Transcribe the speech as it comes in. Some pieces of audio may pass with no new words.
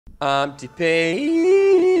I'm T-Pain,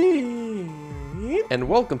 and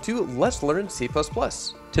welcome to Let's Learn C++.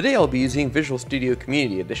 Today I'll be using Visual Studio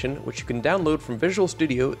Community Edition, which you can download from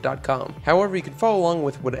visualstudio.com. However, you can follow along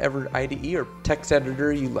with whatever IDE or text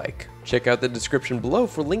editor you like. Check out the description below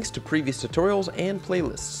for links to previous tutorials and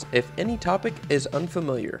playlists, if any topic is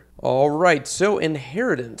unfamiliar. Alright, so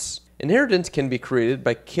inheritance. Inheritance can be created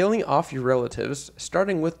by killing off your relatives,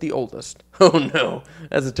 starting with the oldest. Oh no,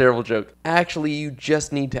 that's a terrible joke. Actually, you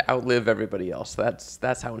just need to outlive everybody else.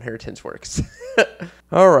 That's how inheritance works.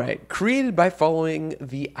 Alright, created by following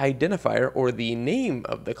the identifier or the name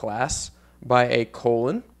of the class by a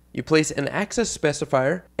colon. You place an access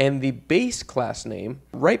specifier and the base class name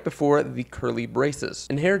right before the curly braces.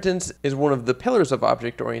 Inheritance is one of the pillars of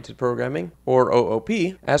object-oriented programming, or OOP,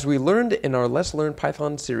 as we learned in our Let's Learn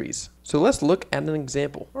Python series. So let's look at an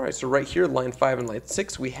example. Alright, so right here, line 5 and line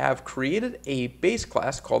 6, we have created a base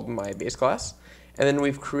class called myBaseClass, and then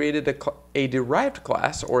we've created a derived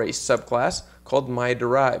class, or a subclass, called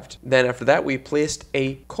myDerived. Then after that, we placed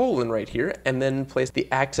a colon right here, and then placed the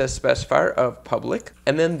access specifier of public,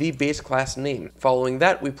 and then the base class name. Following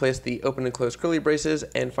that, we placed the open and closed curly braces,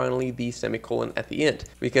 and finally the semicolon at the end.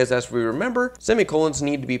 Because as we remember, semicolons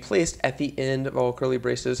need to be placed at the end of all curly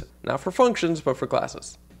braces, not for functions, but for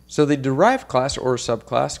classes. So the derived class or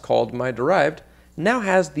subclass called myDerived now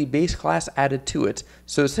has the base class added to it,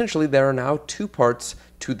 so essentially there are now two parts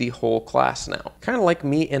to the whole class now. Kind of like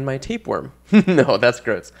me and my tapeworm. No, that's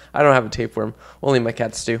gross. I don't have a tapeworm, only my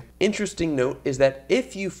cats do. Interesting note is that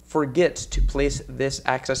if you forget to place this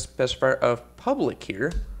access specifier of public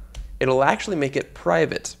here, it'll actually make it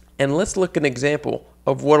private. And let's look at an example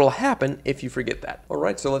of what'll happen if you forget that.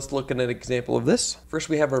 Alright, so let's look at an example of this. First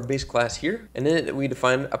we have our base class here, and in it we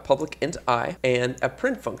define a public int I and a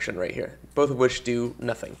print function right here, both of which do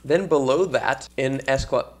nothing. Then below that, in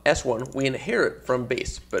S1, we inherit from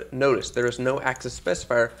base, but notice there is no access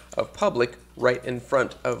specifier of public right in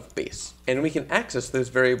front of base. And we can access those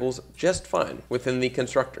variables just fine within the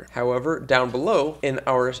constructor. However, down below in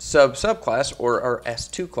our subclass, or our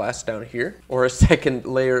S2 class down here, or a second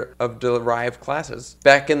layer of derived classes,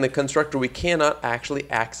 back in the constructor we cannot actually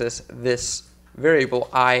access this variable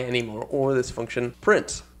I anymore, or this function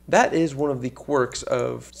print. That is one of the quirks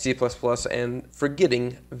of C++ and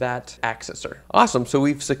forgetting that accessor. Awesome, so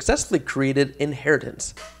we've successfully created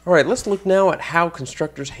inheritance. Alright, let's look now at how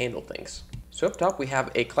constructors handle things. So up top we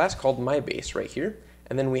have a class called myBase right here,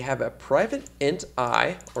 and then we have a private int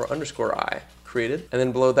I, or underscore I, created, and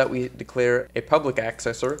then below that we declare a public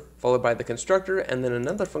accessor, followed by the constructor, and then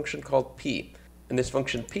another function called p. And this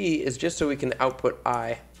function p is just so we can output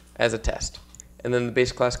I as a test. And then the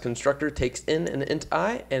base class constructor takes in an int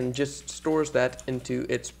I and just stores that into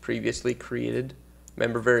its previously created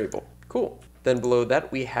member variable. Cool. Then below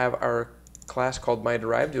that we have our class called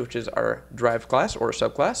myDerived, which is our derived class or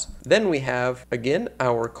subclass. Then we have, again,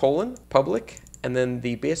 our colon, public, and then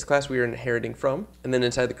the base class we are inheriting from. And then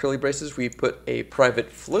inside the curly braces we put a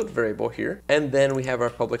private float variable here. And then we have our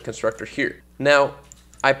public constructor here. Now,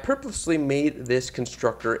 I purposely made this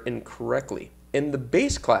constructor incorrectly. In the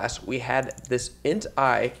base class, we had this int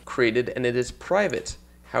I created and it is private.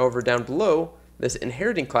 However, down below, this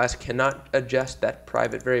inheriting class cannot adjust that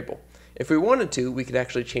private variable. If we wanted to, we could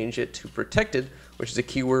actually change it to protected, which is a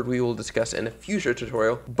keyword we will discuss in a future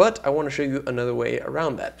tutorial, but I want to show you another way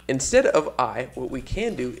around that. Instead of I, what we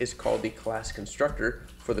can do is call the class constructor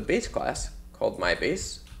for the base class, called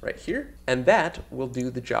myBase, right here, and that will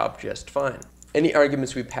do the job just fine. Any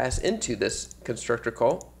arguments we pass into this constructor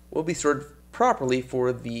call will be stored properly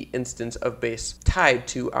for the instance of base tied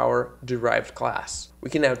to our derived class. We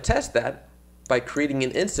can now test that by creating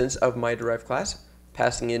an instance of my derived class,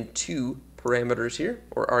 passing in two parameters here,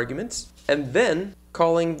 or arguments, and then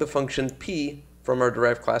calling the function p from our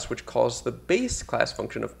derived class, which calls the base class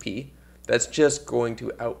function of p, that's just going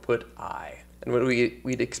to output I. And what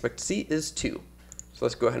we'd expect to see is 2. So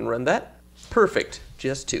let's go ahead and run that. Perfect,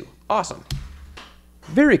 just 2. Awesome.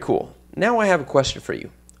 Very cool. Now I have a question for you.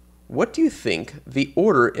 What do you think the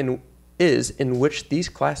order is in which these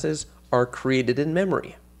classes are created in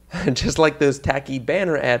memory? Just like those tacky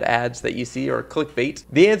banner ads that you see, or clickbait,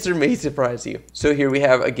 the answer may surprise you. So here we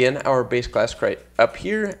have, again, our base class up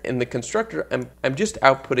here in the constructor. I'm just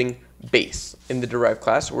outputting base. In the derived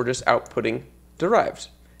class, we're just outputting derived.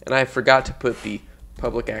 And I forgot to put the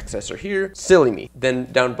public accessor here. Silly me.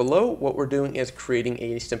 Then down below, what we're doing is creating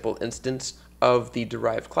a simple instance of the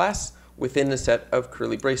derived class within a set of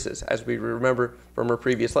curly braces. As we remember from our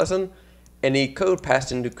previous lesson, any code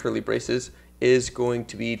passed into curly braces is going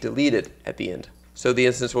to be deleted at the end. So the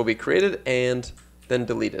instance will be created and then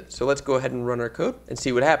deleted. So let's go ahead and run our code and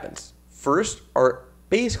see what happens. First, our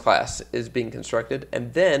base class is being constructed,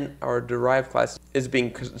 and then our derived class is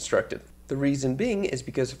being constructed. The reason being is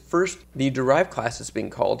because first the derived class is being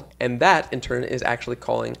called, and that in turn is actually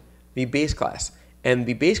calling the base class. And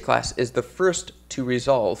the base class is the first to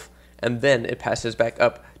resolve, and then it passes back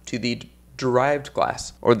up to the derived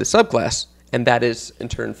class, or the subclass, and that is in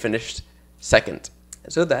turn finished second.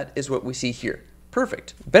 So that is what we see here.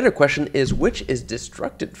 Perfect. Better question is, which is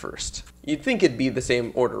destructed first? You'd think it'd be the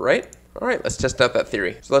same order, right? All right, let's test out that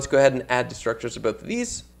theory. So let's go ahead and add destructors to both of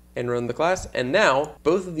these and run the class. And now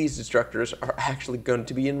both of these destructors are actually going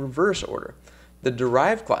to be in reverse order. The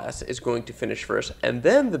derived class is going to finish first, and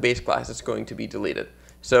then the base class is going to be deleted.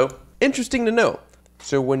 So interesting to know.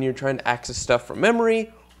 So when you're trying to access stuff from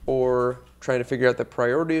memory or trying to figure out the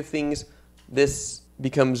priority of things, this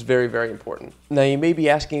becomes very, very important. Now you may be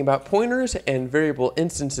asking about pointers and variable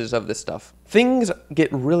instances of this stuff. Things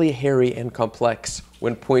get really hairy and complex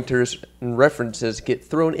when pointers and references get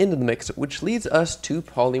thrown into the mix, which leads us to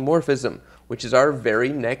polymorphism, which is our very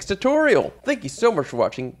next tutorial. Thank you so much for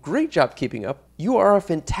watching. Great job keeping up. You are a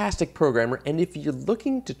fantastic programmer, and if you're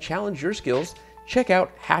looking to challenge your skills, check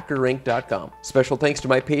out hackerrank.com. Special thanks to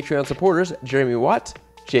my Patreon supporters, Jeremy Watt,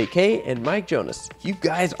 JK, and Mike Jonas. You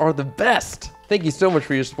guys are the best. Thank you so much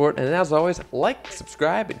for your support, and as always, like,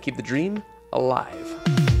 subscribe, and keep the dream alive.